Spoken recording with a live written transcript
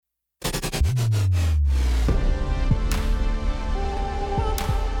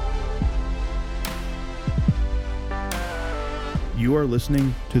You are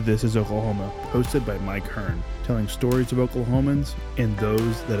listening to This is Oklahoma, hosted by Mike Hearn, telling stories of Oklahomans and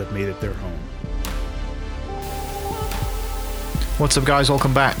those that have made it their home. What's up, guys?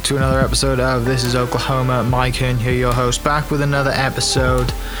 Welcome back to another episode of This is Oklahoma. Mike Hearn here, your host, back with another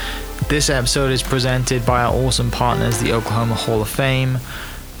episode. This episode is presented by our awesome partners, the Oklahoma Hall of Fame,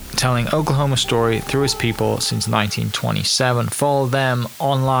 telling Oklahoma's story through its people since 1927. Follow them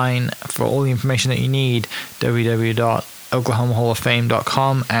online for all the information that you need,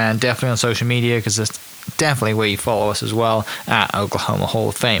 www.oklahomahalloffame.com, and definitely on social media, because that's definitely where you follow us as well, at Oklahoma Hall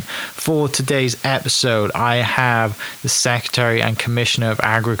of Fame. For today's episode, I have the Secretary and Commissioner of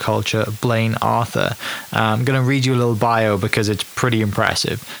Agriculture, Blaine Arthur. I'm going to read you a little bio because it's pretty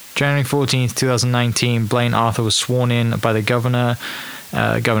impressive. January 14th, 2019, Blaine Arthur was sworn in by the Governor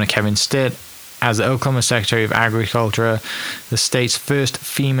Kevin Stitt as the Oklahoma Secretary of Agriculture, the state's first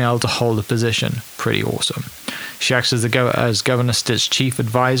female to hold the position. Pretty awesome. She acts as Governor Stitt's chief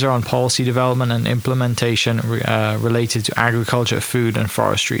advisor on policy development and implementation related to agriculture, food, and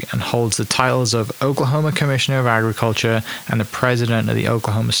forestry, and holds the titles of Oklahoma Commissioner of Agriculture and the President of the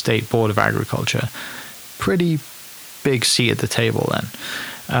Oklahoma State Board of Agriculture. Pretty big seat at the table then.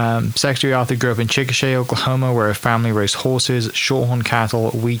 Secretary Arthur grew up in Chickasha, Oklahoma, where her family raised horses, shorthorn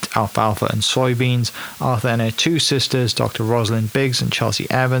cattle, wheat, alfalfa, and soybeans. Arthur and her two sisters, Dr. Rosalind Biggs and Chelsea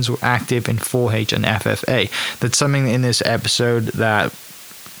Evans, were active in 4-H and FFA. That's something in this episode that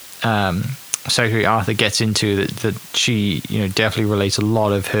Secretary Arthur gets into, that she definitely relates a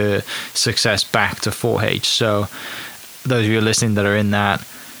lot of her success back to 4-H. So those of you listening that are in that,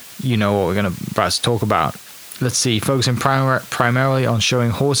 you know what we're about to talk about. Let's see, focusing primarily on showing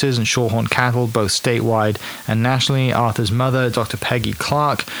horses and shorthorn cattle, both statewide and nationally. Arthur's mother, Dr. Peggy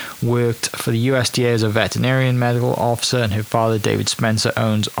Clark, worked for the USDA as a veterinarian medical officer, and her father, David Spencer,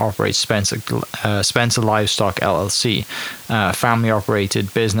 operates Spencer Livestock LLC,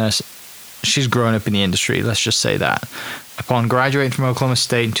 family-operated business. She's grown up in the industry, let's just say that. Upon graduating from Oklahoma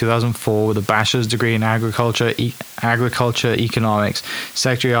State in 2004 with a bachelor's degree in agriculture economics,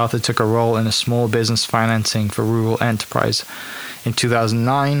 Secretary Arthur took a role in a small business financing for rural enterprise. In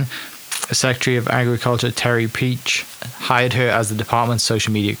 2009, Secretary of Agriculture Terry Peach hired her as the department's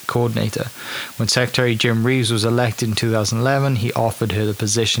social media coordinator. When Secretary Jim Reeves was elected in 2011, he offered her the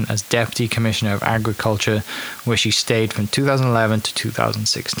position as Deputy Commissioner of Agriculture, where she stayed from 2011 to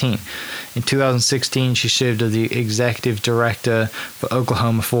 2016. In 2016, she served as the Executive Director for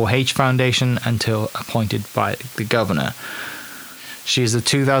Oklahoma 4-H Foundation until appointed by the Governor. She is the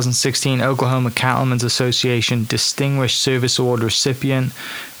 2016 Oklahoma Cattlemen's Association Distinguished Service Award recipient,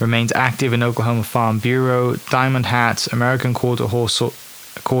 remains active in Oklahoma Farm Bureau, Diamond Hats, American Quarter Horse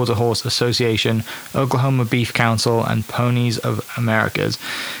Association, Oklahoma Beef Council, and Ponies of Americas,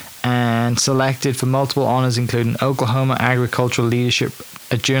 and selected for multiple honors including Oklahoma Agricultural Leadership,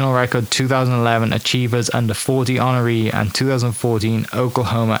 a Journal Record 2011 Achievers Under 40 honoree, and 2014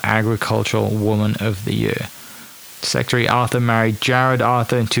 Oklahoma Agricultural Woman of the Year. Secretary Arthur married Jared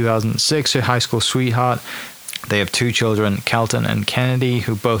Arthur in 2006, her high school sweetheart. They have two children, Kelton and Kennedy,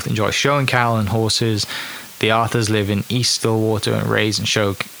 who both enjoy showing cattle and horses. The Arthurs live in East Stillwater and raise and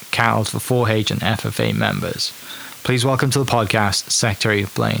show cattle for 4-H and FFA members. Please welcome to the podcast, Secretary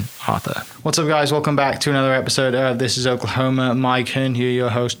Blaine Arthur. What's up, guys? Welcome back to another episode of This is Oklahoma. Mike Hearn here,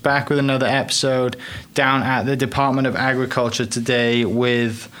 your host, back with another episode down at the Department of Agriculture today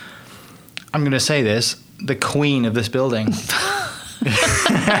with, I'm going to say this, the queen of this building.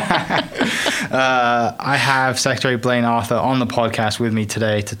 I have Secretary Blaine Arthur on the podcast with me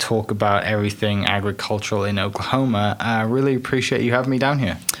today to talk about everything agricultural in Oklahoma. I really appreciate you having me down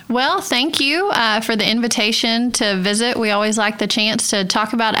here. Well, thank you for the invitation to visit. We always like the chance to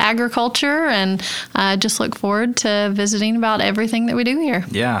talk about agriculture, and just look forward to visiting about everything that we do here.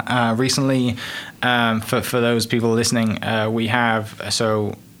 Yeah. Recently, for those people listening, we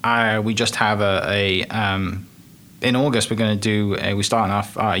just have in August, we're going to do, we're starting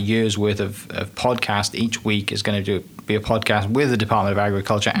off our year's worth of podcast. Each week is going to be a podcast with the Department of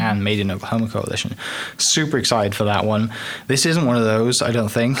Agriculture and Made in Oklahoma Coalition. Super excited for that one. This isn't one of those, I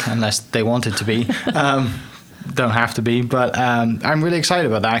don't think, unless they want it to be. Don't have to be, but I'm really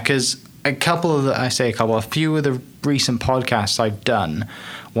excited about that because a few of the recent podcasts I've done,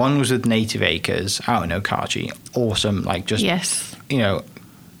 one was with Native Acres out in Okauchee. Awesome, yes. Country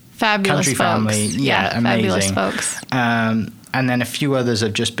Fabulous folks. family, amazing. Fabulous folks. And then a few others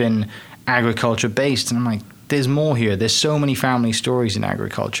have just been agriculture based, and I'm like, there's more here. There's so many family stories in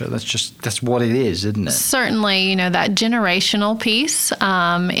agriculture. That's what it is, isn't it? Certainly, that generational piece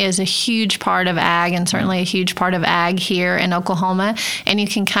is a huge part of ag, and certainly a huge part of ag here in Oklahoma. And you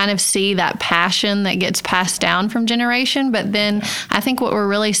can kind of see that passion that gets passed down from generation. But then I think what we're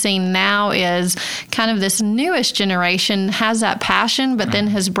really seeing now is kind of this newest generation has that passion, but then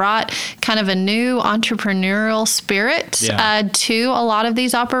has brought kind of a new entrepreneurial spirit to a lot of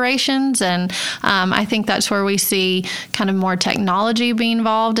these operations. And I think that's where we see kind of more technology being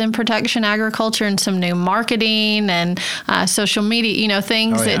involved in production agriculture, and some new marketing and social media,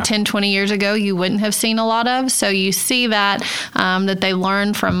 things that 10, 20 years ago you wouldn't have seen a lot of. So you see that they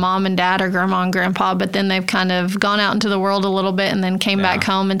learned from mom and dad or grandma and grandpa, but then they've kind of gone out into the world a little bit and then came back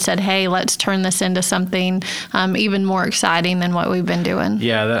home and said, hey, let's turn this into something even more exciting than what we've been doing.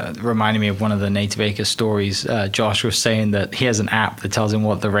 Yeah, that reminded me of one of the Native Acres stories. Josh was saying that he has an app that tells him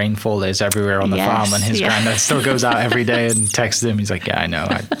what the rainfall is everywhere on the farm, and his granddad still goes out every day and texts him. He's like, yeah, I know,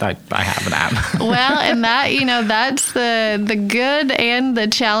 I have an app. Well, and that, that's the good and the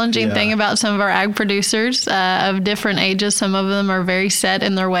challenging thing about some of our ag producers of different ages. Some of them are very set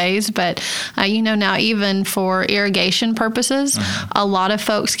in their ways, but now even for irrigation purposes, a lot of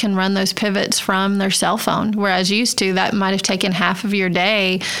folks can run those pivots from their cell phone, whereas used to that might have taken half of your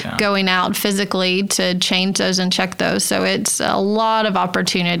day going out physically to change those and check those. So it's a lot of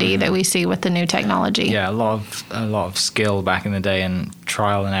opportunity that we see with the new technology. Yeah, a lot of skill back in the day and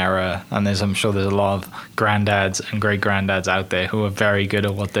trial and error. And I'm sure there's a lot of granddads and great granddads out there who are very good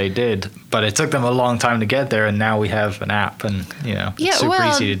at what they did, but it took them a long time to get there. And now we have an app, and it's super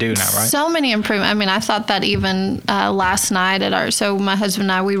easy to do now, right? So many improvements. I mean, I thought that even last night so my husband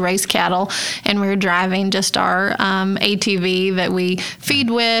and I, we raise cattle, and we were driving just our ATV that we feed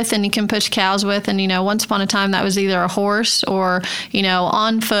with, and you can push cows with. And once upon a time that was either a horse or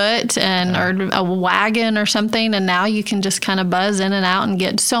on foot or a wagon or something, and now you can just kind of buzz in and out and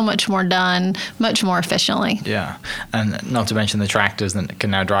get so much more done much more efficiently. Yeah, and not to mention the tractors that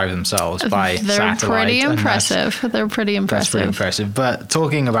can now drive themselves by satellite. They're pretty impressive. That's pretty impressive. But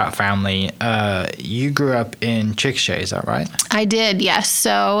talking about family, you grew up in Chickasha, is that right? I did, yes.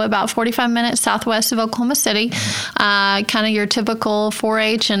 So about 45 minutes southwest of Oklahoma City. Kind of your typical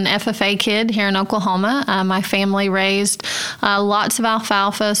 4-H and FFA kid here in Oklahoma. My family raised lots of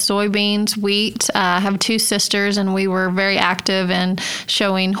alfalfa, soybeans, wheat. I have 2 sisters, and we were very active in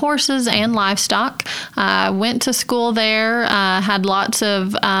showing horses and livestock. Went to school there, had lots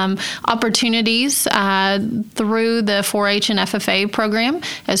of opportunities through the 4-H and FFA program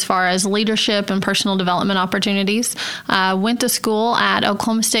as far as leadership and personal development opportunities. Went to school at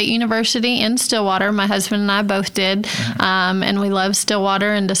Oklahoma State University in Stillwater. My husband and I both did, and we loved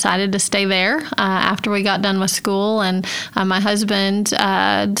Stillwater and decided to stay there after we got done with school. And my husband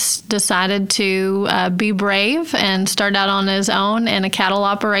decided to be brave and start out on his own in a cattle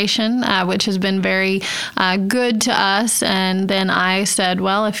operation, which has been very good to us. And then I said,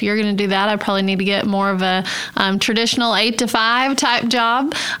 well, if you're going to do that, I probably need to get more of a traditional 8-to-5 type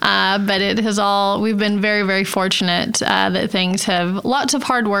job. But we've been very, very fortunate that things have lots of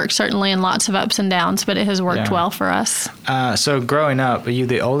hard work, certainly, and lots of ups and downs, but it has worked well for us. So growing up, are you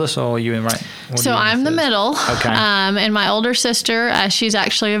the oldest, or are you in right? So I'm the middle. Okay. And my older sister, she's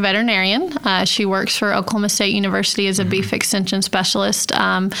actually a veterinarian. She works for Oklahoma State University as a beef extension specialist.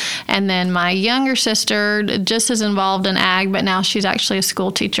 And then my younger sister just is involved in ag, but now she's actually a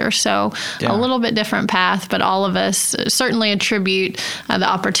school teacher. So a little bit different path, but all of us certainly attribute the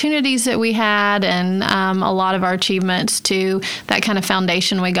opportunities that we had and a lot of our achievements to that kind of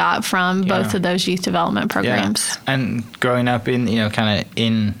foundation we got from both of those youth development programs. Yeah. And growing up in, kind of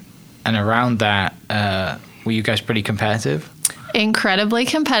in and around that, were you guys pretty competitive? Incredibly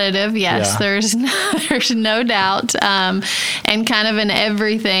competitive, yes. Yeah. There's no doubt, and kind of in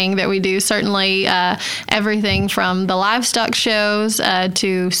everything that we do. Certainly, everything from the livestock shows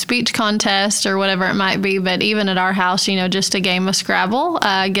to speech contests or whatever it might be. But even at our house, just a game of Scrabble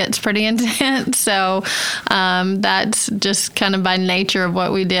gets pretty intense. So that's just kind of by nature of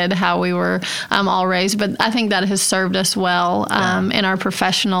what we did, how we were all raised. But I think that has served us well in our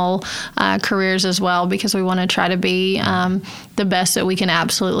professional careers as well, because we want to try to be the best that we can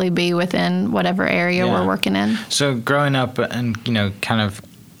absolutely be within whatever area we're working in. So growing up and, kind of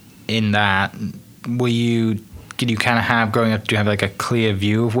in that, did you kind of have, growing up, do you have like a clear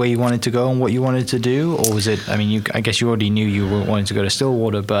view of where you wanted to go and what you wanted to do? Or was it, I guess you already knew you wanted to go to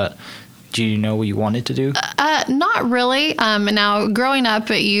Stillwater, but do you know what you wanted to do? Not really. Now, growing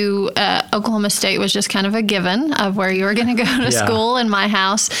up at Oklahoma State was just kind of a given of where you were going to go to school in my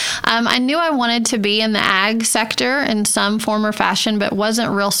house. I knew I wanted to be in the ag sector in some form or fashion, but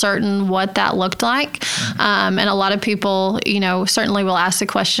wasn't real certain what that looked like. And a lot of people, certainly will ask the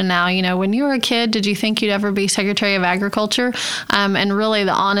question now, when you were a kid, did you think you'd ever be Secretary of Agriculture? And really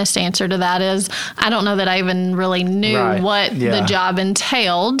the honest answer to that is, I don't know that I even really knew what the job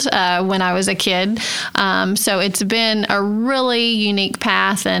entailed when I was a kid. So it's been a really unique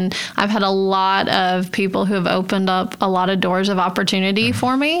path, and I've had a lot of people who have opened up a lot of doors of opportunity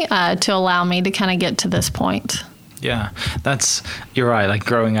for me to allow me to kind of get to this point. Yeah, you're right. Like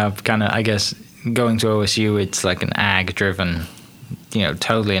growing up, kind of, I guess, going to OSU, it's like an ag-driven,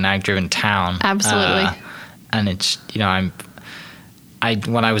 totally an ag-driven town. Absolutely. And it's,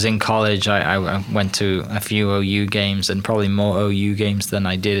 when I was in college, I went to a few OU games, and probably more OU games than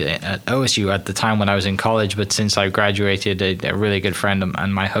I did at OSU at the time when I was in college. But since I graduated, a really good friend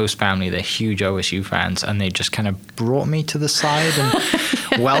and my host family, they're huge OSU fans, and they just kind of brought me to the side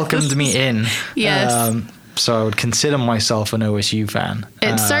and welcomed me in. Yes. So I would consider myself an OSU fan.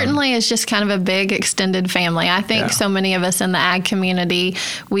 It certainly is just kind of a big extended family. I think so many of us in the ag community,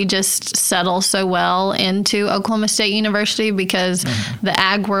 we just settle so well into Oklahoma State University because the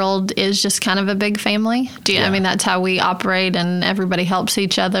ag world is just kind of a big family. I mean, that's how we operate, and everybody helps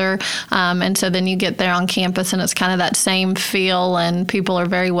each other. And so then you get there on campus and it's kind of that same feel, and people are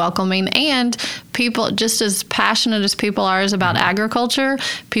very welcoming, and people, just as passionate as people are about agriculture,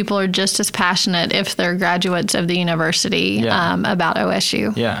 people are just as passionate if they're graduates of the university about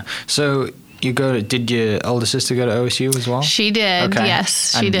OSU. Yeah. So did your older sister go to OSU as well? She did, okay.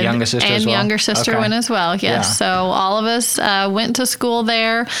 yes. She did. Younger sister as well? And younger sister went as well, yes. Yeah. So all of us went to school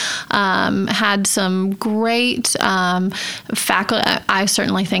there, had some great faculty. I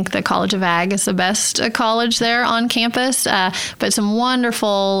certainly think the College of Ag is the best college there on campus, but some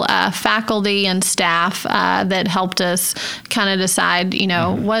wonderful faculty and staff that helped us kind of decide,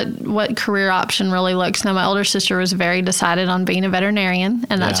 what career option really looks. Now, my older sister was very decided on being a veterinarian,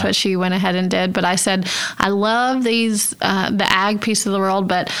 and that's what she went ahead and did. But I said, I love the ag piece of the world,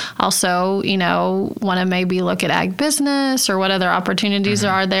 but also, want to maybe look at ag business or what other opportunities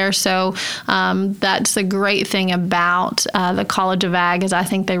are there. So that's the great thing about the College of Ag, is I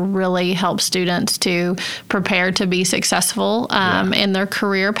think they really help students to prepare to be successful in their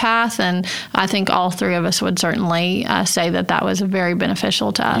career path. And I think all three of us would certainly say that was very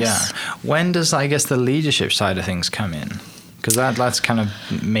beneficial to us. Yeah. When does, I guess, the leadership side of things come in? Because that's kind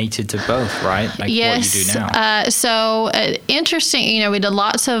of mated to both, right? Like yes. What you do now. So interesting, we did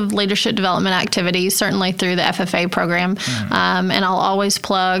lots of leadership development activities, certainly through the FFA program. And I'll always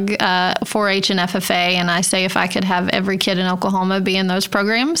plug 4-H and FFA. And I say if I could have every kid in Oklahoma be in those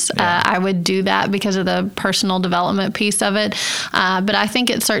programs, I would do that because of the personal development piece of it. But I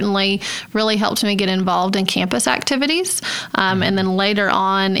think it certainly really helped me get involved in campus activities. And then later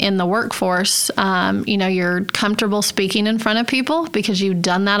on in the workforce, you're comfortable speaking in front of people because you've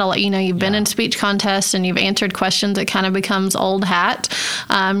done that a lot. You've been in speech contests and you've answered questions. It kind of becomes old hat.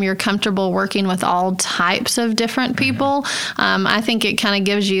 You're comfortable working with all types of different people. I think it kind of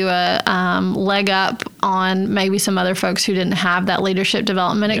gives you a leg up on maybe some other folks who didn't have that leadership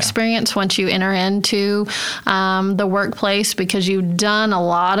development experience once you enter into the workplace, because you've done a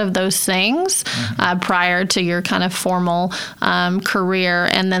lot of those things prior to your kind of formal career.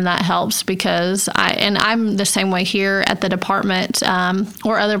 And then that helps because I'm the same way here at the department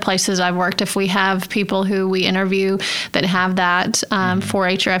or other places I've worked. If we have people who we interview that have that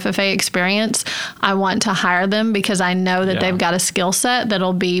 4-H or FFA experience, I want to hire them because I know that they've got a skill set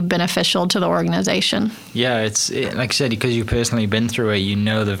that'll be beneficial to the organization. Yeah, it's like I said, because you've personally been through it, you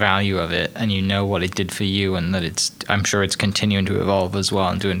know the value of it and you know what it did for you, and that I'm sure it's continuing to evolve as well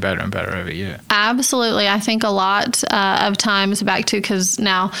and doing better and better every year. Absolutely. I think a lot of times back to, because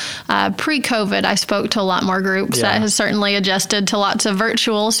now pre-COVID, I spoke to a lot more groups. That has certainly adjusted to lots of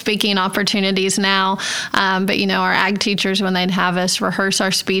virtual speaking opportunities now. But, our ag teachers, when they'd have us rehearse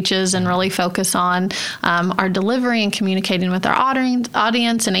our speeches and really focus on our delivery and communicating with our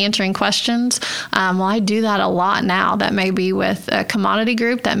audience and answering questions, well, I do that a lot now. That may be with a commodity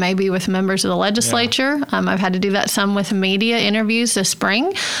group, that may be with members of the legislature. I've had to do that some with media interviews this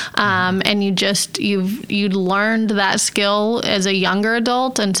spring. And you've learned that skill as a younger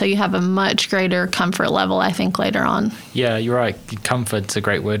adult, and so you have a much greater comfort level, I think, later on. Yeah, you're right. Comfort's a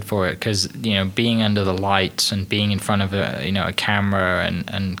great word for it, because being under the lights and being in front of a camera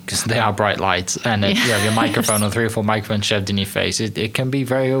and because they are bright lights, and you have your microphone or 3 or 4 microphones shoved in your face, it can be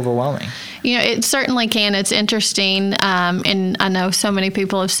very overwhelming. It certainly certainly can. It's interesting, and I know so many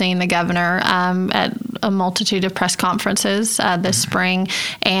people have seen the governor at a multitude of press conferences this spring,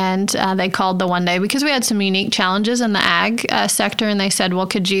 and they called the one day because we had some unique challenges in the ag sector, and they said, well,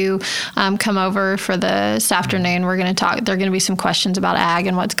 could you come over for this afternoon? We're going to talk. There are going to be some questions about ag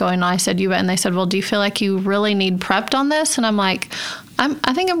and what's going on. I said, you bet. And they said, well, do you feel like you really need prepped on this? And I'm like,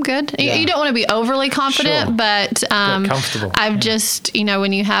 I think I'm good. Yeah. You don't want to be overly confident, sure. but comfortable. I've just,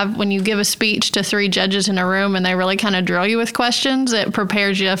 when you give a speech to 3 judges in a room and they really kind of drill you with questions, it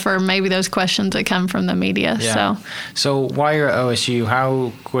prepares you for maybe those questions that come from the media. Yeah. So while you're at OSU,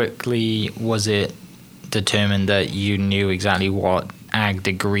 how quickly was it determined that you knew exactly what ag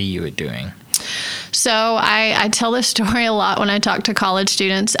degree you were doing? So I tell this story a lot when I talk to college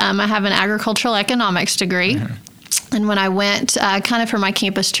students. I have an agricultural economics degree. Mm-hmm. And when I went kind of for my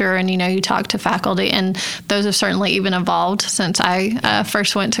campus tour, and, you talk to faculty, and those have certainly even evolved since I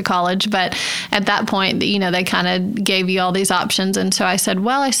first went to college. But at that point, they kind of gave you all these options. And so I said,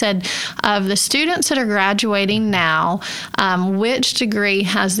 of the students that are graduating now, which degree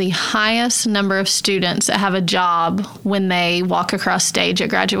has the highest number of students that have a job when they walk across stage at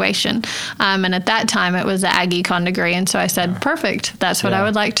graduation? And at that time, it was the Ag Econ degree. And so I said, perfect. That's what I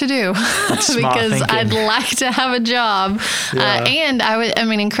would like to do because I'd like to have a job. And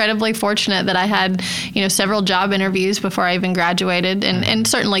I'm incredibly fortunate that I had, several job interviews before I even graduated. And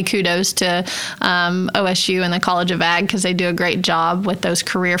certainly kudos to OSU and the College of Ag because they do a great job with those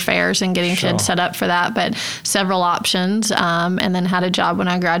career fairs and getting kids set up for that. But several options and then had a job when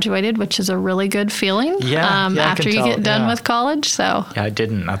I graduated, which is a really good feeling after you get done with college. So yeah, I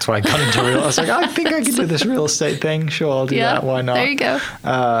didn't. That's why I got into real. I was like, I think I can do this real estate thing. Sure, I'll do that. Why not? There you go.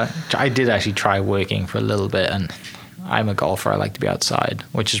 I did actually try working for a little bit, and I'm a golfer. I like to be outside,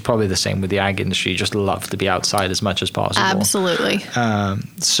 which is probably the same with the ag industry. You just love to be outside as much as possible. Absolutely.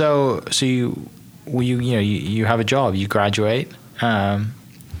 So you have a job, you graduate, and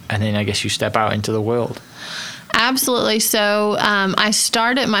then I guess you step out into the world. Absolutely. So I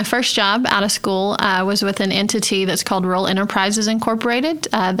started my first job out of school was with an entity that's called Rural Enterprises Incorporated.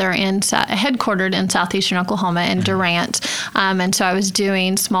 They're headquartered in southeastern Oklahoma in Durant. And so I was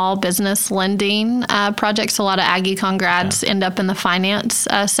doing small business lending projects. A lot of Ag Econ grads end up in the finance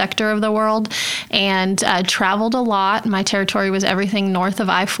sector of the world, and traveled a lot. My territory was everything north of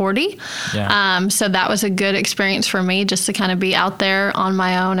I-40. Yeah. So that was a good experience for me just to kind of be out there on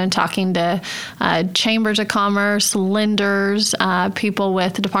my own and talking to chambers of commerce, lenders, people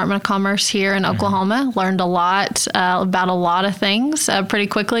with the Department of Commerce here in Oklahoma. Learned a lot about a lot of things pretty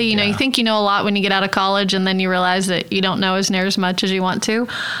quickly. You think you know a lot when you get out of college, and then you realize that you don't know near as much as you want to.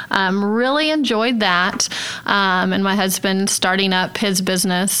 Really enjoyed that. And my husband starting up his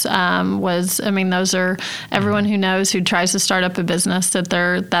business those are everyone who knows who tries to start up a business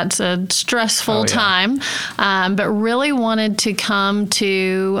that's a stressful time. But really wanted to come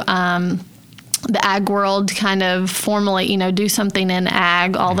to the ag world kind of formally, do something in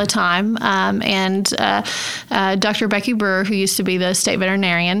ag all the time. And Dr. Becky Brewer, who used to be the state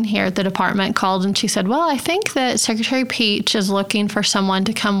veterinarian here at the department, called and she said, well, I think that Secretary Peach is looking for someone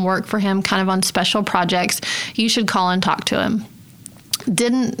to come work for him kind of on special projects. You should call and talk to him.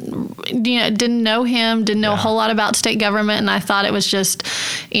 Didn't know him, didn't know a whole lot about state government. And I thought it was just,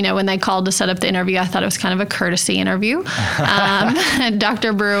 when they called to set up the interview, I thought it was kind of a courtesy interview.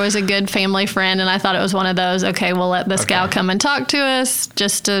 Dr. Brewer was a good family friend. And I thought it was one of those, okay, we'll let this gal come and talk to us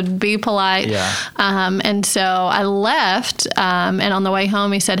just to be polite. Yeah. And so I left. And on the way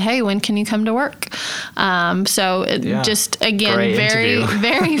home, he said, hey, when can you come to work? Just, again,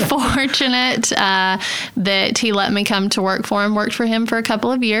 very fortunate that he let me come to work for him, worked for him for a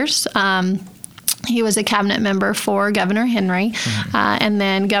couple of years. He was a cabinet member for Governor Henry. And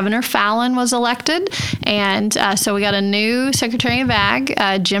then Governor Fallin was elected. And so we got a new Secretary of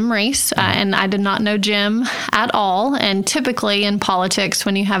Ag, Jim Reese. And I did not know Jim at all. And typically in politics,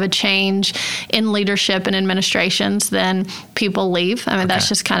 when you have a change in leadership and administrations, then people leave. That's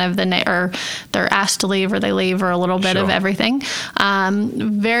just kind of or they're asked to leave or they leave or a little bit of everything.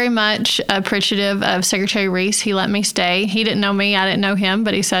 Very much appreciative of Secretary Reese. He let me stay. He didn't know me. I didn't know him.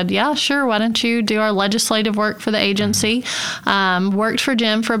 But he said, yeah, sure. Why don't you do our legislative work for the agency? Worked for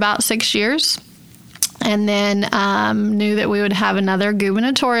Jim for about 6 years. And then knew that we would have another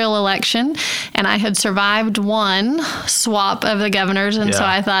gubernatorial election. And I had survived one swap of the governors. And so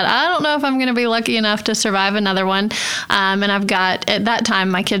I thought, I don't know if I'm going to be lucky enough to survive another one. And I've got, at that time,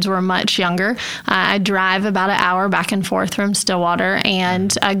 my kids were much younger. I drive about an hour back and forth from Stillwater.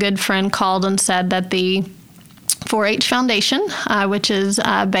 And a good friend called and said that the 4-H Foundation, which is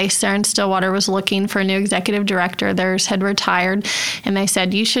based there in Stillwater, was looking for a new executive director. Theirs had retired, and they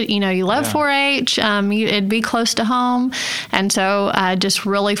said, you should, you love 4-H, it'd be close to home. And so just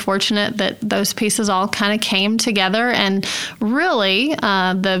really fortunate that those pieces all kind of came together. And really,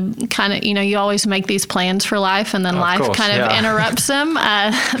 the kind of, you always make these plans for life, and then life kind of interrupts them.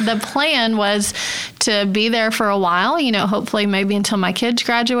 The plan was to be there for a while, hopefully maybe until my kids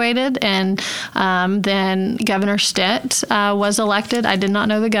graduated. And then Governor Stitt was elected. I did not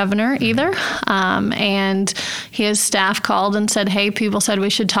know the governor either. And his staff called and said, hey, people said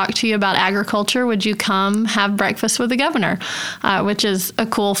we should talk to you about agriculture. Would you come have breakfast with the governor? Which is a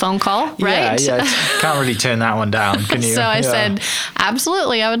cool phone call, right? Yeah. Can't really turn that one down, can you? So I said,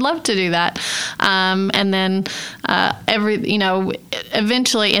 absolutely, I would love to do that. And then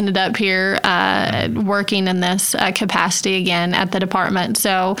eventually ended up here working in this capacity again at the department.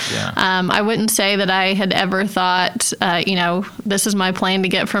 So I wouldn't say that I had ever thought, this is my plan to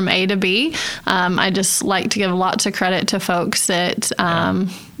get from A to B. I just like to give lots of credit to folks that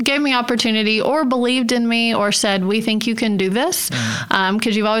gave me opportunity or believed in me or said, we think you can do this.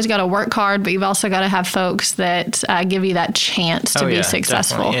 Because you've always got to work hard, but you've also got to have folks that give you that chance to be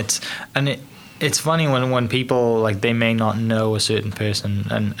successful. Definitely. It's funny when people, like, they may not know a certain person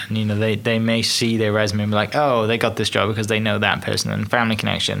and they may see their resume and be like, oh, they got this job because they know that person and family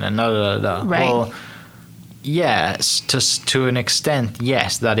connection and da. Right. Well, yes, to an extent,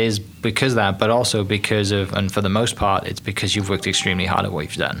 yes, that is because of that, but also because of, and for the most part, it's because you've worked extremely hard at what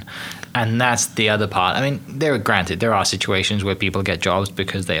you've done. And that's the other part. I mean, there are situations where people get jobs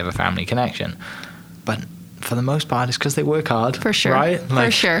because they have a family connection, but for the most part, it's because they work hard. For sure. Right? For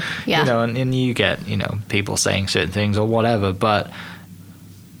sure. Yeah. And you get, people saying certain things or whatever, but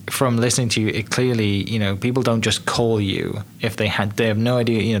from listening to you, it clearly, people don't just call you if they have no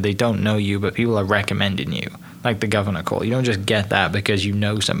idea, they don't know you, but people are recommending you. Like the governor call. You don't just get that because you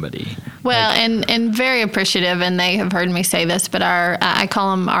know somebody. Well, and very appreciative, and they have heard me say this, but I call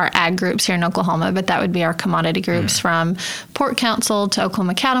them our ag groups here in Oklahoma, but that would be our commodity groups from Pork Council to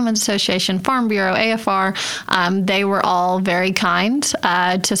Oklahoma Cattlemen's Association, Farm Bureau, AFR. They were all very kind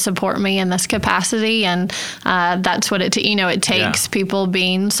to support me in this capacity, and that's what it takes people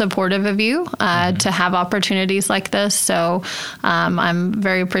being supportive of you to have opportunities like this. So I'm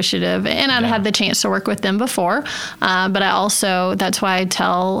very appreciative, and I've had the chance to work with them before. But I also, that's why I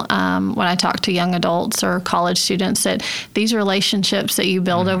tell when I talk to young adults or college students that these relationships that you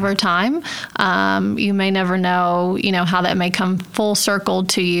build over time, you may never know, how that may come full circle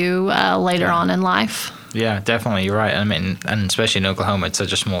to you later on in life. Yeah, definitely. You're right. I mean, and especially in Oklahoma, it's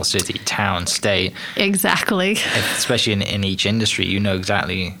such a small city, town, state. Exactly. Especially in each industry,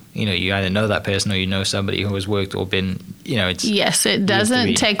 exactly, you either know that person or you know somebody who has worked or been, it's... Yes, it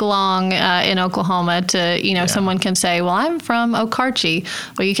doesn't take long in Oklahoma to, someone can say, well, I'm from Okarche.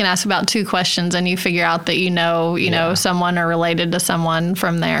 Well, you can ask about 2 questions and you figure out that you know someone or related to someone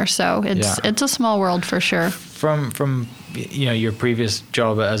from there. So it's a small world for sure. From your previous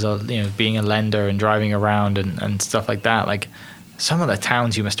job as being a lender and driving around and stuff like that, like some of the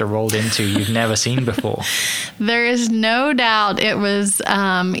towns you must have rolled into you've never seen before. There is no doubt it was,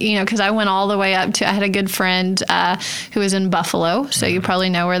 because I went all the way up to, I had a good friend who was in Buffalo. So you probably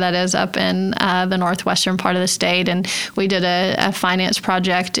know where that is, up in the northwestern part of the state. And we did a finance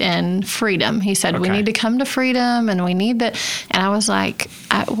project in Freedom. He said, we need to come to Freedom and we need that. And I was like,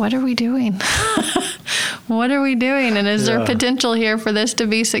 what are we doing? What are we doing? And is there potential here for this to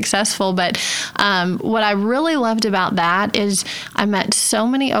be successful? But what I really loved about that is I met so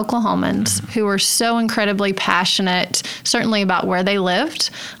many Oklahomans who were so incredibly passionate, certainly about where they lived,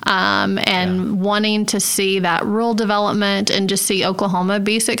 and wanting to see that rural development and just see Oklahoma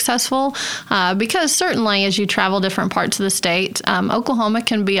be successful. Because certainly as you travel different parts of the state, Oklahoma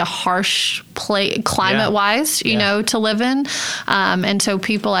can be a harsh climate-wise, to live in. And so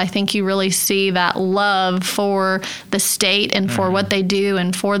people, I think you really see that love for the state and for what they do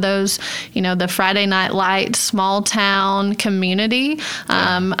and for those, the Friday Night Lights, small town community.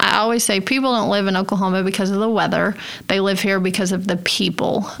 I always say people don't live in Oklahoma because of the weather. They live here because of the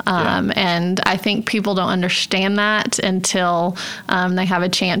people. And I think people don't understand that until they have a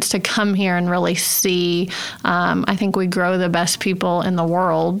chance to come here and really see. I think we grow the best people in the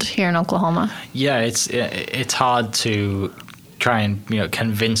world here in Oklahoma. Yeah, it's hard to try and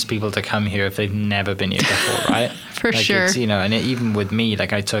convince people to come here if they've never been here before, right? For sure. And even with me,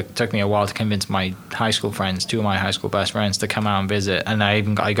 like it took me a while to convince my high school friends, 2 of my high school best friends, to come out and visit. And I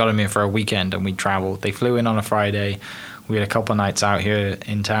got them here for a weekend, and we traveled. They flew in on a Friday. We had a couple of nights out here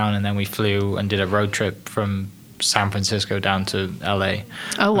in town, and then we flew and did a road trip from San Francisco down to LA.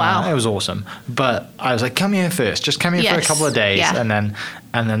 Oh wow. It was awesome. But I was like, come here first. Just come here for a couple of days. Yeah.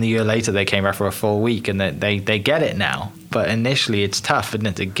 And then the year later they came back for a full week, and they get it now. But initially it's tough, isn't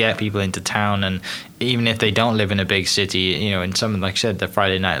it, to get people into town, and even if they don't live in a big city, you know, in some, like I said, the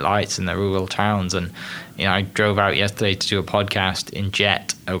Friday night lights in the rural towns. And you know, I drove out yesterday to do a podcast in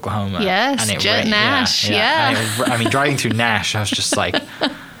Jet, Oklahoma. Yes, and Jet Nash. Yeah. I mean, driving through Nash, I was just like,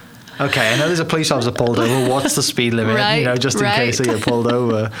 okay, I know there's a police officer pulled over. What's the speed limit? Right, you know, just in right. case they get pulled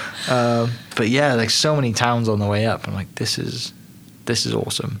over. But yeah, like so many towns on the way up. I'm like, this is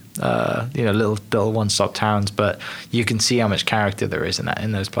awesome. You know, little one-stop towns, but you can see how much character there is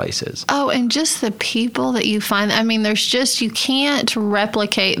in those places. Oh, and just the people that you find. I mean, you can't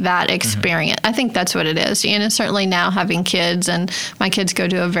replicate that experience. I think that's what it is. And certainly now having kids, and my kids go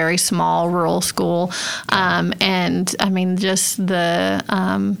to a very small rural school. And I mean, just the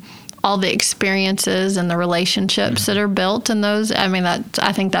all the experiences and the relationships that are built in those. I mean,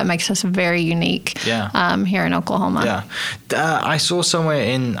 I think that makes us very unique here in Oklahoma. Yeah. I saw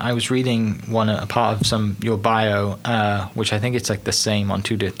somewhere I was reading a part of your bio, which I think it's like the same on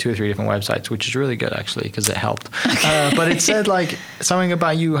two or three different websites, which is really good actually, because it helped. But it said like something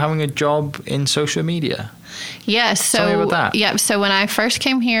about you having a job in social media. Yes. So, tell me about that. Yep. So when I first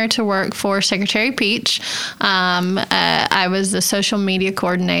came here to work for Secretary Peach, I was the social media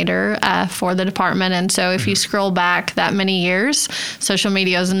coordinator for the department. And so if you scroll back that many years, social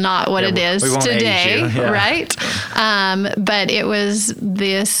media is not what it is today, right? But it was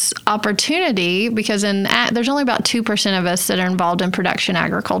this opportunity because there's only about 2% of us that are involved in production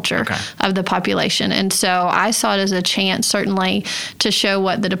agriculture of the population. And so I saw it as a chance, certainly, to show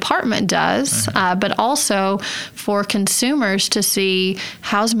what the department does, but also for consumers to see,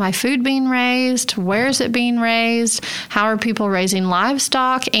 how's my food being raised? Where is it being raised? How are people raising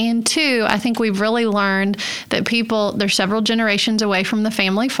livestock? And two, I think we've really learned that they're several generations away from the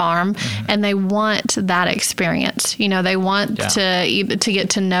family farm, and they want that experience. You know, they want to get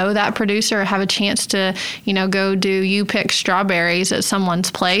to know that producer, or have a chance to, you know, go do you pick strawberries at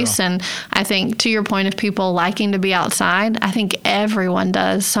someone's place. Sure. And I think, to your point of people liking to be outside, I think everyone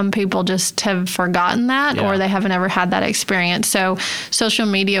does. Some people just have forgotten that, or they haven't ever had that experience. So social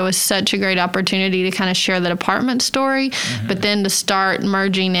media was such a great opportunity to kind of share the department story, but then to start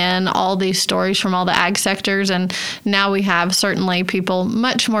merging in all these stories from all the ag sectors. And now we have certainly people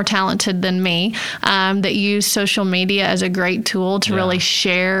much more talented than me that use social media as a great tool to really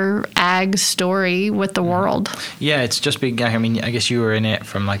share ag story with the world. Yeah, it's just big. I mean, I guess you were in it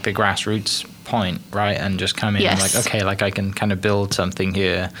from like the grassroots point, right? And just come in and like, okay, like I can kind of build something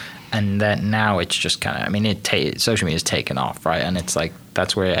here. And then now it's just kind of, I mean, social media is taken off, right? And it's like,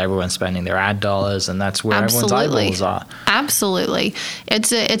 that's where everyone's spending their ad dollars, and that's where everyone's eyeballs are. Absolutely.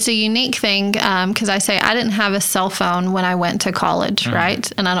 It's a unique thing, because I didn't have a cell phone when I went to college, right?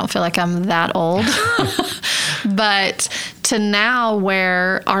 And I don't feel like I'm that old. But to now,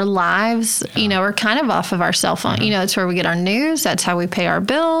 where our lives, you know, are kind of off of our cell phone. You know, that's where we get our news. That's how we pay our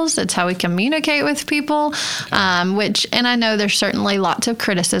bills. That's how we communicate with people, and I know there's certainly lots of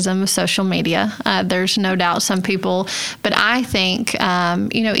criticism of social media. There's no doubt some people, but I think,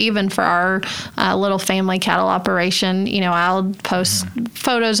 you know, even for our little family cattle operation, you know, I'll post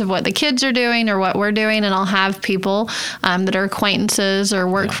photos of what the kids are doing or what we're doing, and I'll have people that are acquaintances or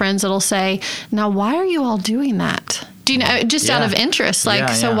work friends that'll say, now, why are you all doing that? Do you know, just out of interest, like,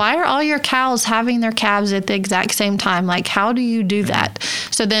 so why are all your cows having their calves at the exact same time? Like, how do you do that?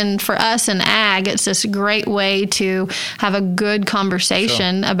 So then for us in ag, it's this great way to have a good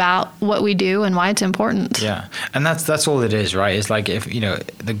conversation about what we do and why it's important. Yeah. And that's all it is, right? It's like, if, you know,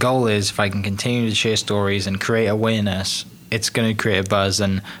 the goal is, if I can continue to share stories and create awareness, it's going to create a buzz.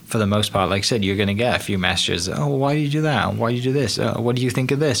 And for the most part, like I said, you're going to get a few messages. Oh, why do you do that? Why do you do this? What do you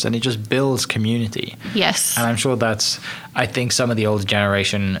think of this? And it just builds community. Yes. And I'm sure I think some of the older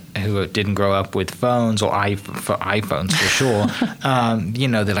generation who didn't grow up with phones, or iPhones for sure, you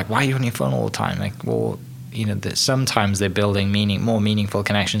know, they're like, why are you on your phone all the time? Like, well, you know, sometimes they're building more meaningful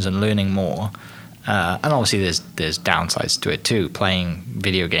connections and learning more. And obviously there's downsides to it too. Playing not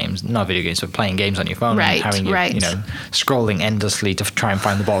video games, but playing games on your phone, and having you know, scrolling endlessly to try and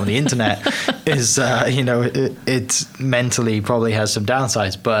find the bottom of the internet is, you know, it mentally probably has some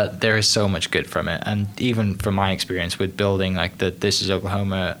downsides, but there is so much good from it. And even from my experience with building like This Is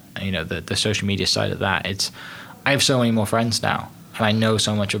Oklahoma, you know, the social media side of that, I have so many more friends now. and I know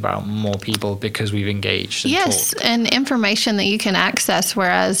so much about more people because we've engaged and yes, talked. and information that you can access,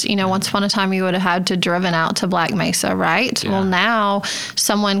 whereas, once upon a time you would have had to driven out to Black Mesa, right? Yeah. Well, now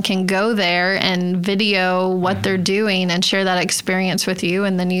someone can go there and video what they're doing and share that experience with you,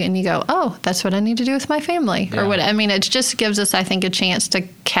 and then you go, oh, that's what I need to do with my family. Yeah. Or what, it just gives us, I think, a chance to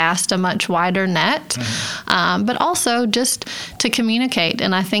cast a much wider net, but also just to communicate.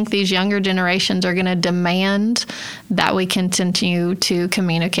 And I think these younger generations are going to demand that we continue to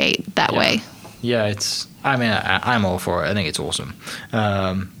communicate that way. Yeah, I'm all for it. I think it's awesome.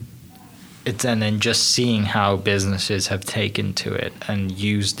 And then just seeing how businesses have taken to it and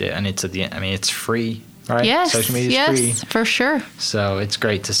used it, and it's free, right? Yes, social media is free, for sure. So it's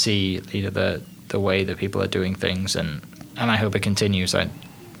great to see the way that people are doing things, and I hope it continues.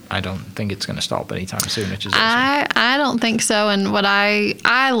 I don't think it's going to stop anytime soon, which is awesome. I don't think so. And what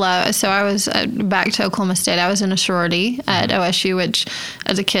I love, so I was back to Oklahoma State. I was in a sorority at OSU, which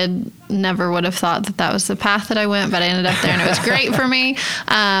as a kid never would have thought that was the path that I went, but I ended up there and it was great for me.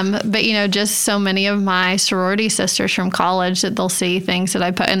 But just so many of my sorority sisters from college that they'll see things that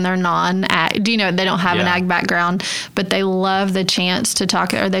I put in their non-ag, they don't have an ag background, but they love the chance to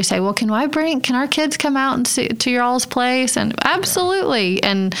talk, or they say, well, can our kids come out and see to your all's place? And absolutely.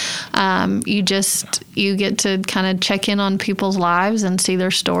 And you get to kind of check in on people's lives and see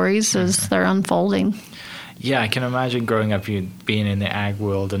their stories as they're unfolding. Yeah, I can imagine growing up, you being in the ag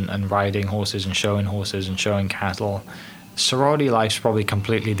world and riding horses and showing cattle. Sorority life's probably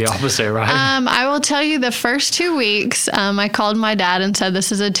completely the opposite, right? I will tell you, the first 2 weeks, I called my dad and said,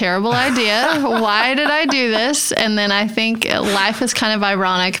 this is a terrible idea. Why did I do this? And then I think life is kind of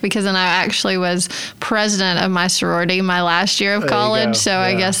ironic because then I actually was president of my sorority my last year of college. So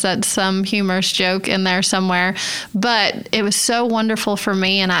I guess that's some humorous joke in there somewhere. But it was so wonderful for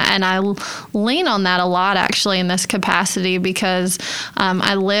me. And I lean on that a lot, actually, in this capacity because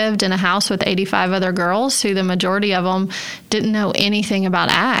I lived in a house with 85 other girls who the majority of them didn't know anything about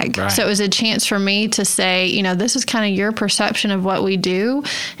ag. Right. So it was a chance for me to say, this is kind of your perception of what we do,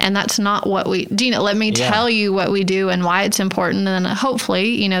 and that's not what we do. Let me tell you what we do and why it's important. And then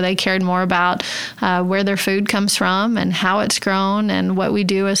hopefully, they cared more about where their food comes from and how it's grown and what we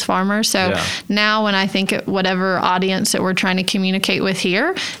do as farmers. So now when I think at whatever audience that we're trying to communicate with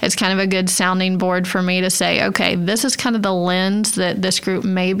here, it's kind of a good sounding board for me to say, okay, this is kind of the lens that this group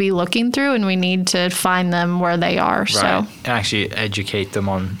may be looking through, and we need to find them where they are. Right. So actually educate them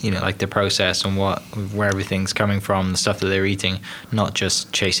on like the process and where everything's coming from, the stuff that they're eating, not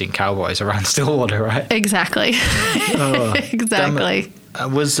just chasing cowboys around Stillwater, right? Exactly. Exactly.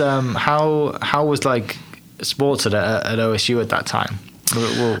 Was how was like sports at OSU at that time?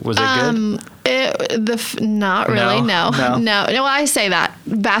 Was it good? Not really. No. No. I say that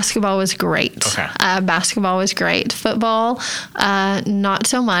basketball was great. Okay. Basketball was great. Football, not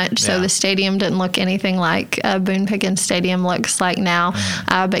so much. So the stadium didn't look anything like Boone Pickens Stadium looks like now.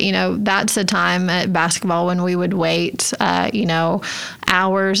 But that's a time at basketball when we would wait,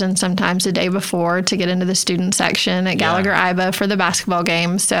 hours and sometimes the day before to get into the student section at Gallagher Iba for the basketball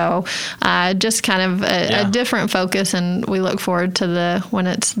game. So just kind of a different focus, and we look forward to when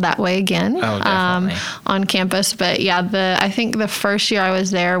it's that way again. On campus. But I think the first year I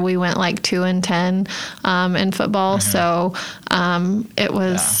was there, we went like 2-10 in football. So it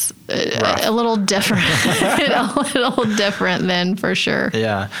was a little different, a little different then for sure.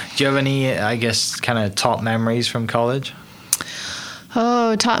 Yeah. Do you have any, I guess, kind of top memories from college?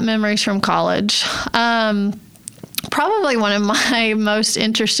 Oh, top memories from college. Probably one of my most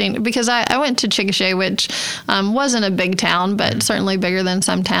interesting, because I went to Chickasha, which wasn't a big town, but certainly bigger than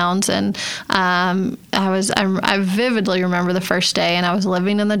some towns. And I vividly remember the first day, and I was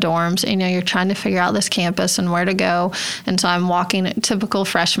living in the dorms. You're trying to figure out this campus and where to go. And so I'm walking, typical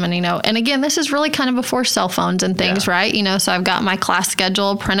freshman, and again, this is really kind of before cell phones and things, right? So I've got my class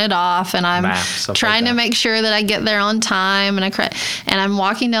schedule printed off, and I'm trying to make sure that I get there on time. And I'm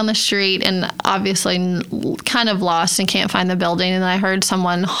walking down the street, and obviously kind of lost and can't find the building. And then I heard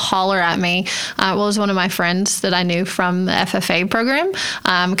someone holler at me. It was one of my friends that I knew from the FFA program,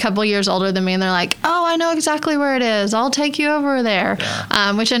 a couple years older than me. And they're like, oh, I know exactly where it is. I'll take you over there.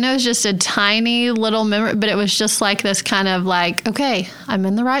 Which I know is just a tiny little memory, but it was just like this kind of like, okay, I'm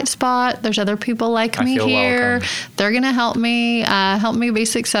in the right spot. There's other people like me here. Welcome. They're going to help me be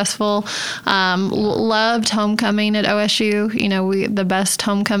successful. Loved homecoming at OSU. The best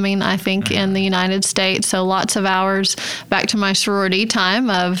homecoming, I think, in the United States. So lots of hours hours back to my sorority time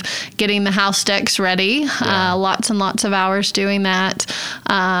of getting the house decks ready. Lots and lots of hours doing that.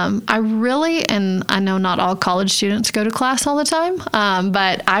 I really, and I know not all college students go to class all the time,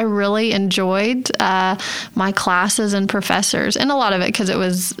 but I really enjoyed my classes and professors, and a lot of it because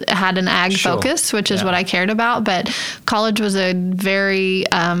it had an ag focus, which is what I cared about. But college was a very,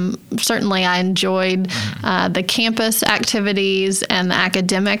 certainly I enjoyed the campus activities and the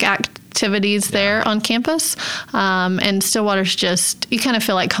academic activities there on campus. And Stillwater's just, you kind of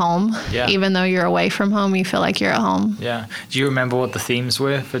feel like home. Even though you're away from home, you feel like you're at home. Yeah. Do you remember what the themes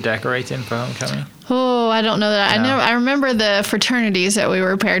were for decorating for homecoming? Oh, I don't know that. No. I remember the fraternities that we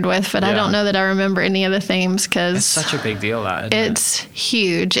were paired with, but I don't know that I remember any of the themes because it's such a big deal. It's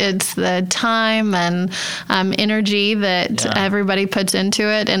huge. It's the time and energy that everybody puts into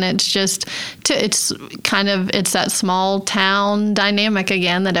it, and it's just it's that small town dynamic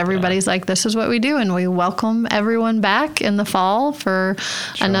again that everybody's like, this is what we do, and we welcome everyone back in the fall for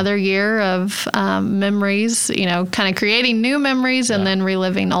another year of memories. Kind of creating new memories and then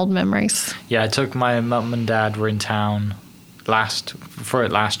reliving old memories. Yeah, I took my mum and dad were in town last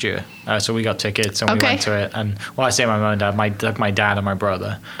year, so we got tickets and we went to it. And I say my mum and dad, my dad and my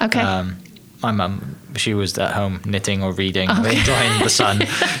brother. Okay. My mum, she was at home knitting or reading, enjoying the sun.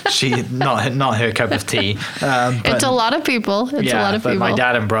 She not her cup of tea. But it's a lot of people. But my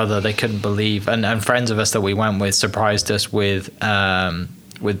dad and brother, they couldn't believe, and friends of us that we went with surprised us with our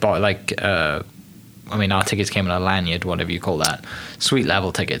tickets came in a lanyard, whatever you call that, suite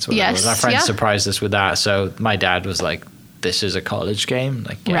level tickets. Yes, our friends surprised us with that. So my dad was like, "This is a college game,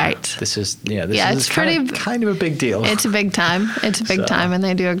 right? This is it's kind of a big deal. It's a big time. It's a big time, and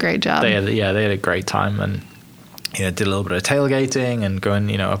they do a great job. They had a great time, and did a little bit of tailgating and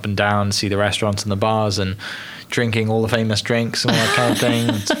going up and down, see the restaurants and the bars, and drinking all the famous drinks and all that kind of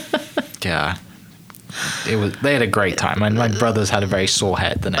thing. They had a great time, and my brothers had a very sore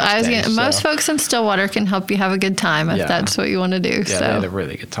head the next day. Most folks in Stillwater can help you have a good time if that's what you want to do. Yeah, they had a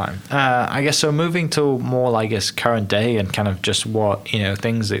really good time. I guess so. Moving to more, current day and kind of just what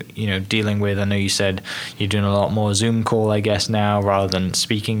things that dealing with. I know you said you're doing a lot more Zoom call, I guess now rather than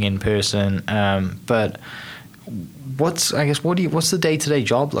speaking in person. But what's the day-to-day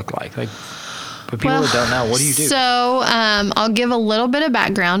job look like? For people that don't know, what do you do? So I'll give a little bit of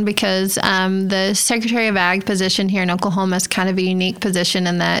background because the Secretary of Ag position here in Oklahoma is kind of a unique position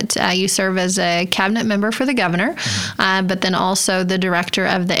in that you serve as a cabinet member for the governor, but then also the director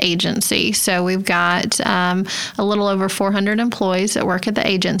of the agency. So we've got a little over 400 employees that work at the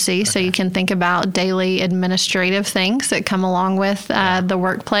agency. So you can think about daily administrative things that come along with the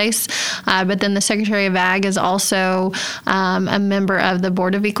workplace. But then the Secretary of Ag is also a member of the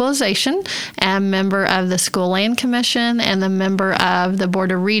Board of Equalization, member of the School Land Commission, and the member of the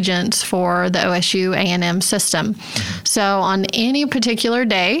Board of Regents for the OSU A&M system. So on any particular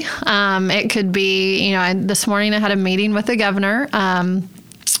day, it could be, this morning I had a meeting with the governor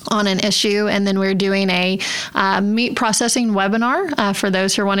on an issue, and then we're doing a meat processing webinar for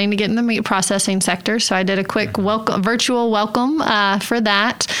those who are wanting to get in the meat processing sector. So I did a quick virtual welcome for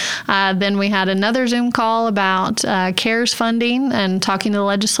that. Then we had another Zoom call about CARES funding and talking to the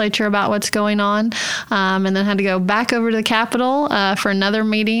legislature about what's going on, and then had to go back over to the Capitol for another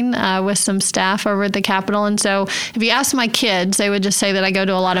meeting with some staff over at the Capitol. And so if you ask my kids, they would just say that I go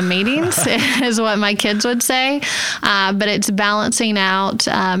to a lot of meetings is what my kids would say, but it's balancing out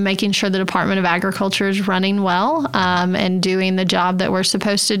making sure the Department of Agriculture is running well and doing the job that we're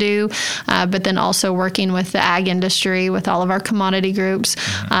supposed to do, but then also working with the ag industry, with all of our commodity groups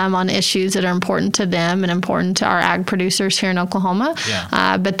on issues that are important to them and important to our ag producers here in Oklahoma.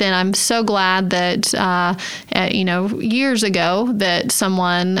 But then I'm so glad that, years ago that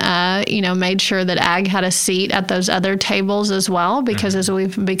someone, made sure that ag had a seat at those other tables as well, because as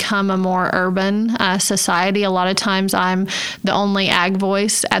we've become a more urban society, a lot of times I'm the only ag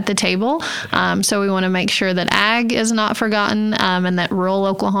voice at the table. So we want to make sure that ag is not forgotten and that rural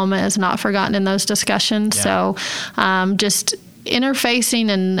Oklahoma is not forgotten in those discussions. So just interfacing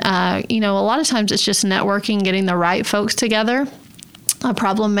and, a lot of times it's just networking, getting the right folks together. A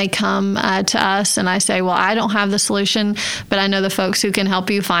problem may come to us and I say, well, I don't have the solution, but I know the folks who can help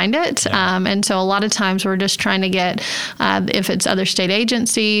you find it. And so a lot of times we're just trying to get, if it's other state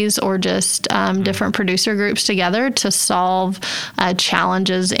agencies or just different producer groups together to solve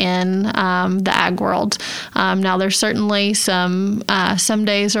challenges in the ag world. Now, there's certainly some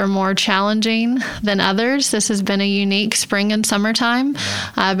days are more challenging than others. This has been a unique spring and summertime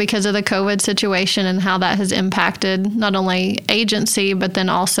because of the COVID situation and how that has impacted not only agencies, industry, but then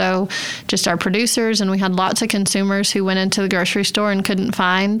also just our producers. And we had lots of consumers who went into the grocery store and couldn't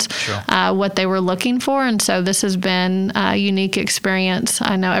find what they were looking for. And so this has been a unique experience.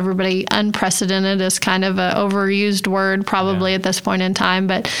 I know everybody, unprecedented is kind of an overused word probably at this point in time,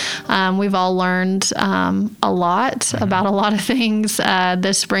 but we've all learned a lot about a lot of things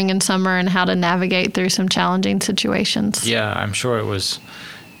this spring and summer and how to navigate through some challenging situations. Yeah, I'm sure it was.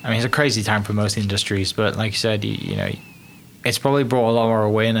 I mean, it's a crazy time for most industries, but like you said, you know, it's probably brought a lot more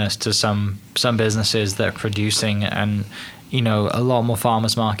awareness to some businesses that are producing, and you know, a lot more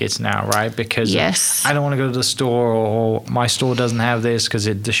farmers markets now, right? Because I don't want to go to the store, or my store doesn't have this because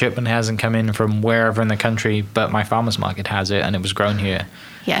the shipment hasn't come in from wherever in the country, but my farmers market has it and it was grown here.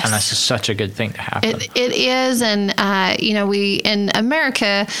 Yes. And that's just such a good thing to happen. It is. And, you know, we, in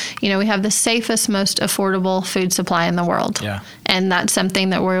America, you know, we have the safest, most affordable food supply in the world. Yeah. And that's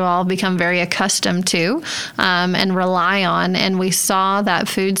something that we've all become very accustomed to and rely on. And we saw that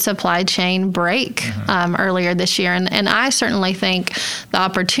food supply chain break earlier this year. And I certainly think the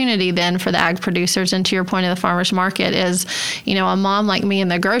opportunity then for the ag producers, and to your point of the farmers market, is, you know, a mom like me in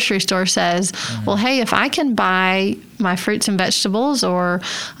the grocery store says, well, hey, if I can buy my fruits and vegetables or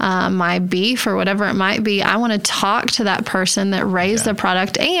my beef or whatever it might be, I want to talk to that person that raised the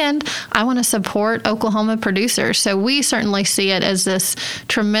product, and I want to support Oklahoma producers. So we certainly see it as this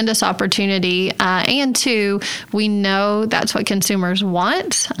tremendous opportunity. And two, we know that's what consumers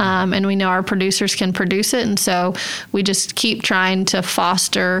want, and we know our producers can produce it. And so we just keep trying to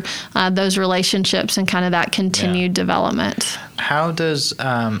foster those relationships and kind of that continued development. How does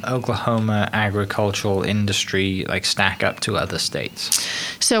Oklahoma agricultural industry stack up to other states?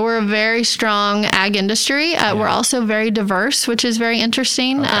 So we're a very strong ag industry. We're also very diverse, which is very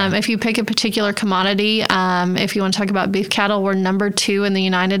interesting. Okay. If you pick a particular commodity, if you want to talk about beef cattle, we're number 2 in the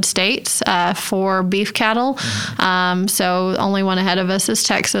United States for beef cattle. So only one ahead of us is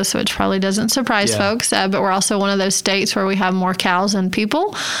Texas, which probably doesn't surprise folks. But we're also one of those states where we have more cows than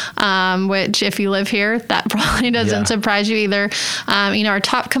people, which if you live here, that probably doesn't surprise you either. You know, our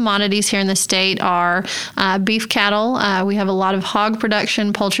top commodities here in the state are beef cattle. We have a lot of hog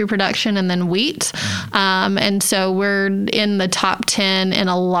production, poultry production, and then wheat. And so we're in the top 10 in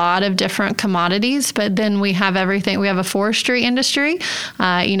a lot of different commodities. But then we have everything. We have a forestry industry,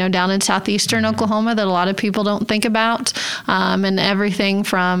 you know, down in southeastern Oklahoma that a lot of people don't think about. And everything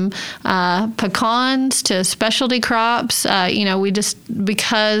from pecans to specialty crops. You know, we just,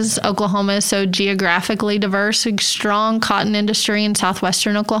 because Oklahoma is so geographically diverse, a strong cotton industry in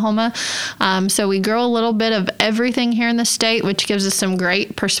southwestern Oklahoma. So we grow a little bit of everything here in the state, which gives us some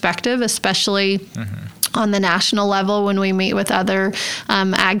great perspective, especially on the national level when we meet with other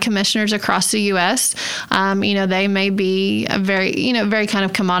ag commissioners across the U.S. You know, they may be very kind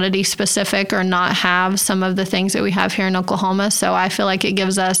of commodity specific or not have some of the things that we have here in Oklahoma. So I feel like it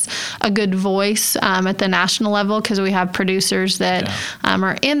gives us a good voice at the national level because we have producers that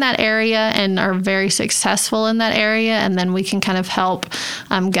are in that area and are very successful in that area. And then we can kind of help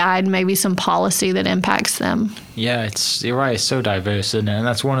guide maybe some policy that impacts them. Yeah, you're right. It's so diverse, isn't it? And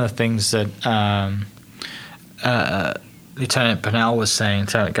that's one of the things that Lieutenant Governor Pennell was saying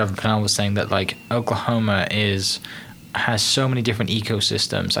that Oklahoma has so many different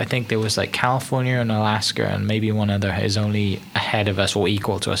ecosystems. I think there was California and Alaska and maybe one other is only ahead of us or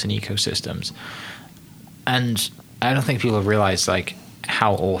equal to us in ecosystems. And I don't think people realize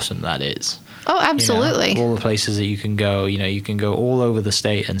how awesome that is. Oh, absolutely. You know, all the places that you can go, you can go all over the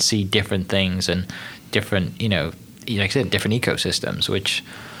state and see different things and different, like I said, different ecosystems, which,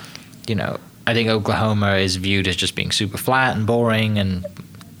 I think Oklahoma is viewed as just being super flat and boring and,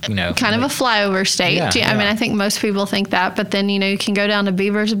 kind of a flyover state. I mean, I think most people think that, but then, you can go down to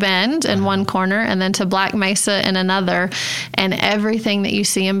Beavers Bend in one corner and then to Black Mesa in another, and everything that you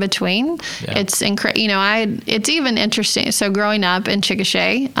see in between. It's incredible. It's even interesting. So growing up in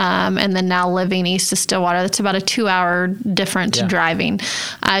Chickasha, and then now living east of Stillwater, that's about a 2-hour difference driving.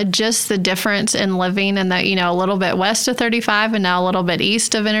 Just the difference in living in the, a little bit west of 35 and now a little bit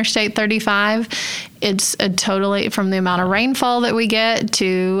east of Interstate 35. It's totally, from the amount of rainfall that we get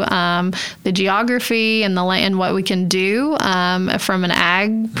to the geography and the land and what we can do from an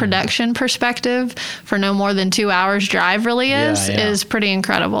ag production perspective for no more than 2 hours drive really is pretty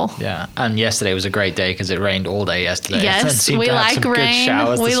incredible. Yeah, and yesterday was a great day because it rained all day yesterday. Yes, we like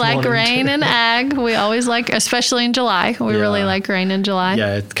rain. We like rain in ag. We always like, especially in July. We really like rain in July.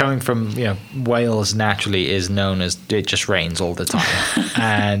 Yeah, coming from, Wales naturally is known as it just rains all the time.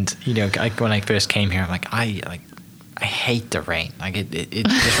 And, when I first came here, I'm like, I hate the rain. It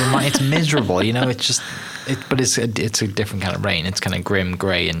just it's miserable. It's just But it's a different kind of rain. It's kind of grim,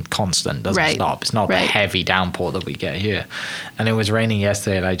 grey, and constant. Doesn't stop. It's not the heavy downpour that we get here. And it was raining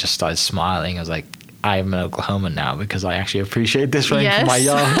yesterday, and I just started smiling. I was like, I'm in Oklahoma now because I actually appreciate this rain for my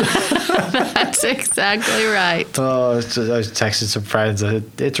yard. That's exactly right. I was texting some friends.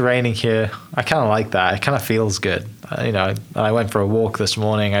 It's raining here. I kind of like that. It kind of feels good. I went for a walk this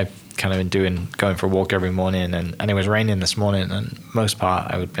morning. I kind of been going for a walk every morning, and it was raining this morning. And most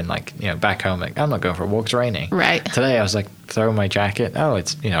part, I would have been like, back home, like, I'm not going for a walk. It's raining. Right. Today, I was like, throw my jacket. Oh,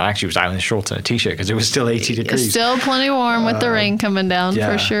 it's I actually was out in shorts and a t-shirt because it was still 80 degrees. It's still plenty warm with the rain coming down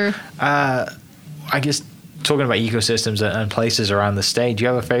for sure. I guess talking about ecosystems and places around the state, do you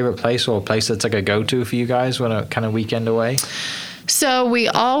have a favorite place or a place that's like a go-to for you guys when a kind of weekend away? So we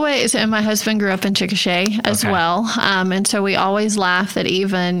always, and my husband grew up in Chickasha as well. And so we always laugh that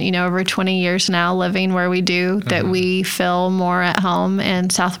even, over 20 years now living where we do, that we feel more at home in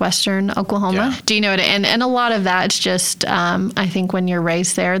southwestern Oklahoma. Yeah. Do you know what? And a lot of that's just, I think when you're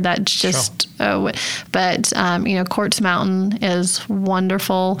raised there, that's just, but Quartz Mountain is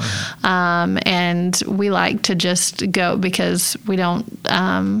wonderful. And we like to just go because we don't,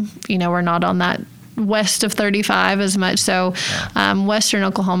 we're not on that west of 35 as much. So western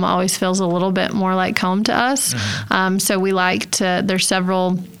Oklahoma always feels a little bit more like home to us. So we like to, there's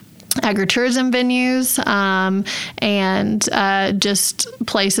several agritourism venues and just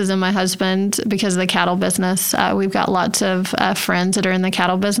places. And my husband, because of the cattle business, we've got lots of friends that are in the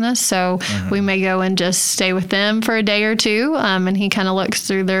cattle business. So we may go and just stay with them for a day or two. And he kind of looks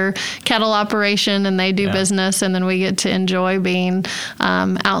through their cattle operation and they do business. And then we get to enjoy being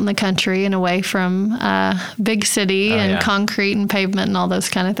out in the country and away from big city and concrete and pavement and all those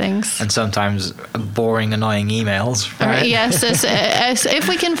kind of things. And sometimes boring, annoying emails. Right? Yes. If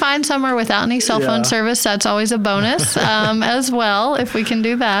we can find somewhere without any cell phone service, that's always a bonus as well, if we can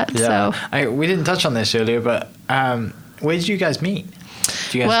do that. Yeah. So we didn't touch on this earlier, but where did you guys meet?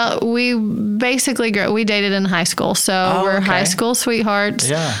 Well, we basically we dated in high school, so we're high school sweethearts,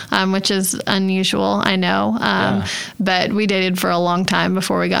 which is unusual, I know. But we dated for a long time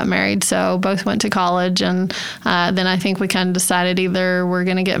before we got married, so both went to college, and then I think we kind of decided either we're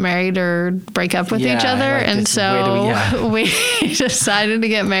going to get married or break up with each other, and so we decided to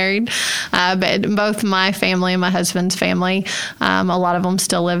get married. But both my family and my husband's family, a lot of them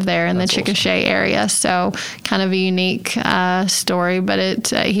still live there in the Chickasha area, so kind of a unique story, but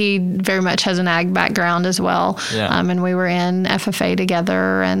he very much has an ag background as well. And we were in FFA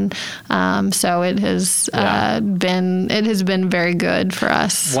together, and so it has been very good for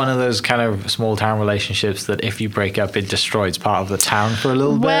us. One of those kind of small town relationships that if you break up, it destroys part of the town for a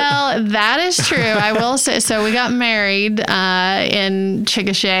little bit. Well, that is true. I will say. So we got married in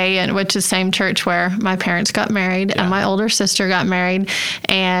Chickasha, which is the same church where my parents got married, and my older sister got married,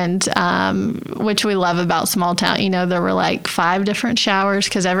 and which we love about small town. There were like 5 different showers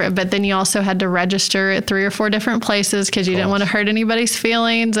but then you also had to register at 3 or 4 different places because you didn't want to hurt anybody's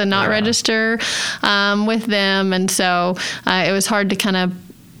feelings and not register with them. And so it was hard to kind of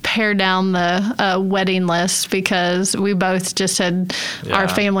pare down the wedding list because we both just had, our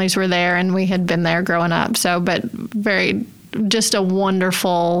families were there and we had been there growing up. So, but just a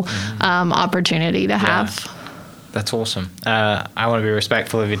wonderful opportunity to have. That's awesome. I want to be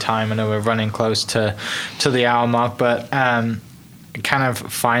respectful of your time. I know we're running close to the hour mark, but kind of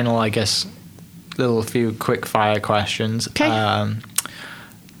final, I guess, few quick fire questions. Okay.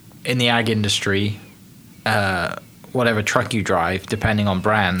 In the ag industry, whatever truck you drive, depending on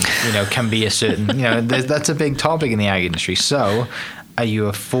brand, can be a certain, that's a big topic in the ag industry. So are you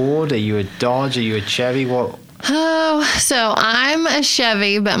a Ford? Are you a Dodge? Are you a Chevy? Oh, so I'm a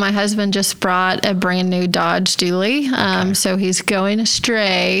Chevy, but my husband just brought a brand new Dodge Dually. So he's going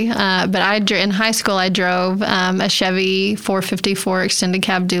astray. But in high school, I drove a Chevy 454 extended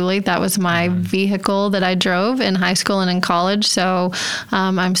cab Dually. That was my vehicle that I drove in high school and in college. So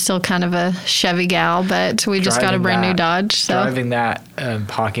I'm still kind of a Chevy gal, but we just got a brand new Dodge. So. Driving that and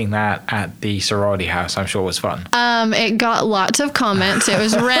parking that at the sorority house, I'm sure was fun. It got lots of comments. It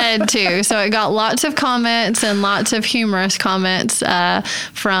was red too. So it got lots of comments and lots of humorous comments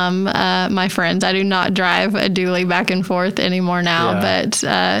from my friends. I do not drive a dually back and forth anymore now, but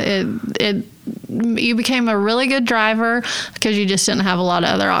you became a really good driver because you just didn't have a lot of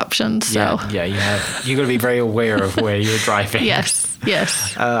other options. So you got to be very aware of where you're driving. Yes.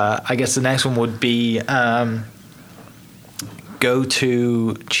 I guess the next one would be go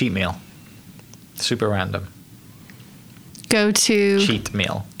to cheat meal. Super random. Go to cheat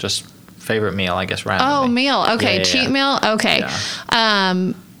meal. Just favorite meal, I guess, randomly. Oh, meal. Okay. Cheat meal. Okay.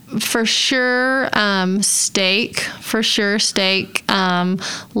 Yeah. For sure, steak. For sure, steak.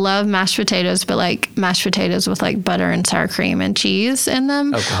 Love mashed potatoes, but like mashed potatoes with like butter and sour cream and cheese in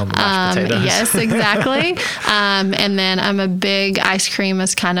them. Oklahoma mashed potatoes. Yes, exactly. And then I'm a big ice cream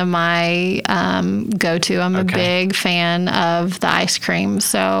is kind of my go-to. I'm a big fan of the ice cream,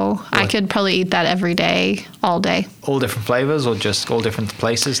 so I could probably eat that every day, all day. All different flavors, or just all different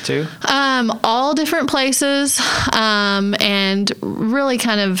places too? All different places, and really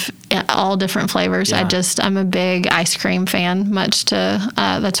kind of all different flavors. Yeah. I'm a big ice cream fan,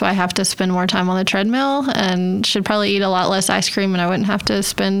 that's why I have to spend more time on the treadmill and should probably eat a lot less ice cream, and I wouldn't have to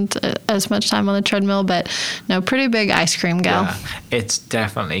spend as much time on the treadmill, but no, pretty big ice cream gal. Yeah. It's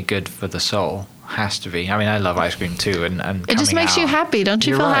definitely good for the soul. Has to be. I mean, I love ice cream too, and it just makes you happy. Don't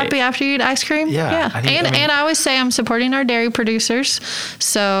you feel happy after you eat ice cream? Yeah. And I always say I'm supporting our dairy producers,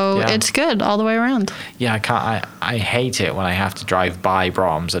 so it's good all the way around. Yeah, I hate it when I have to drive by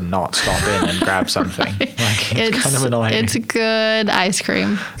Brahms and not stop in and grab something. Like, it's kind of annoying. It's good ice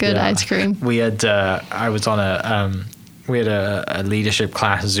cream. Ice cream. We had I was on we had a leadership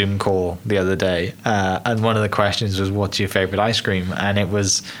class Zoom call the other day, and one of the questions was, "What's your favorite ice cream?" And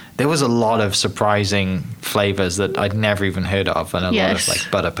there was a lot of surprising flavors that I'd never even heard of, and a lot of like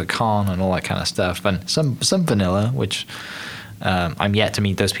butter pecan and all that kind of stuff, and some vanilla, which I'm yet to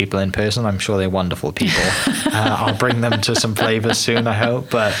meet those people in person. I'm sure they're wonderful people. I'll bring them to some flavors soon, I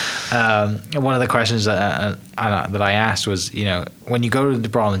hope. But one of the questions that I asked was, when you go to the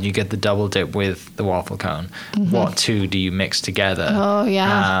Brahms and you get the double dip with the waffle cone, what two do you mix together? Oh,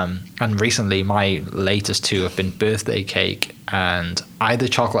 yeah. And recently, my latest two have been birthday cake and either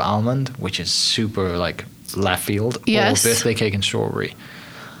chocolate almond, which is super like left field, or birthday cake and strawberry.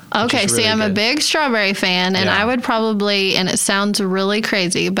 Okay, really I'm good. a big strawberry fan, and I would probably, and it sounds really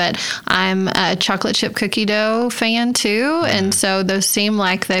crazy, but I'm a chocolate chip cookie dough fan too, and so those seem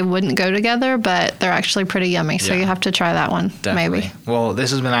like they wouldn't go together, but they're actually pretty yummy, so you have to try that one, maybe. Well,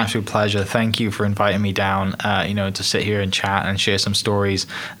 this has been an absolute pleasure. Thank you for inviting me down, to sit here and chat and share some stories.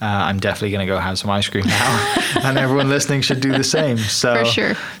 I'm definitely going to go have some ice cream now, and everyone listening should do the same. So, for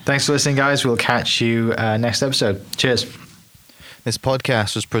sure. Thanks for listening, guys. We'll catch you next episode. Cheers. This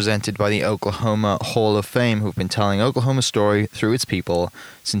podcast was presented by the Oklahoma Hall of Fame, who've been telling Oklahoma's story through its people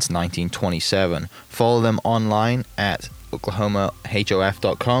since 1927. Follow them online at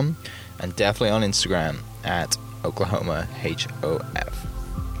oklahomahof.com and definitely on Instagram at oklahomahof.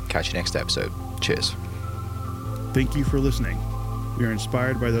 Catch you next episode. Cheers. Thank you for listening. We are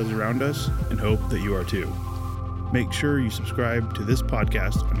inspired by those around us and hope that you are too. Make sure you subscribe to this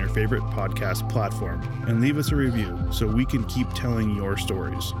podcast on your favorite podcast platform and leave us a review so we can keep telling your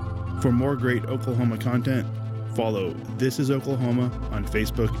stories. For more great Oklahoma content, follow This Is Oklahoma on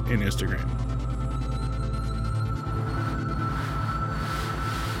Facebook and Instagram.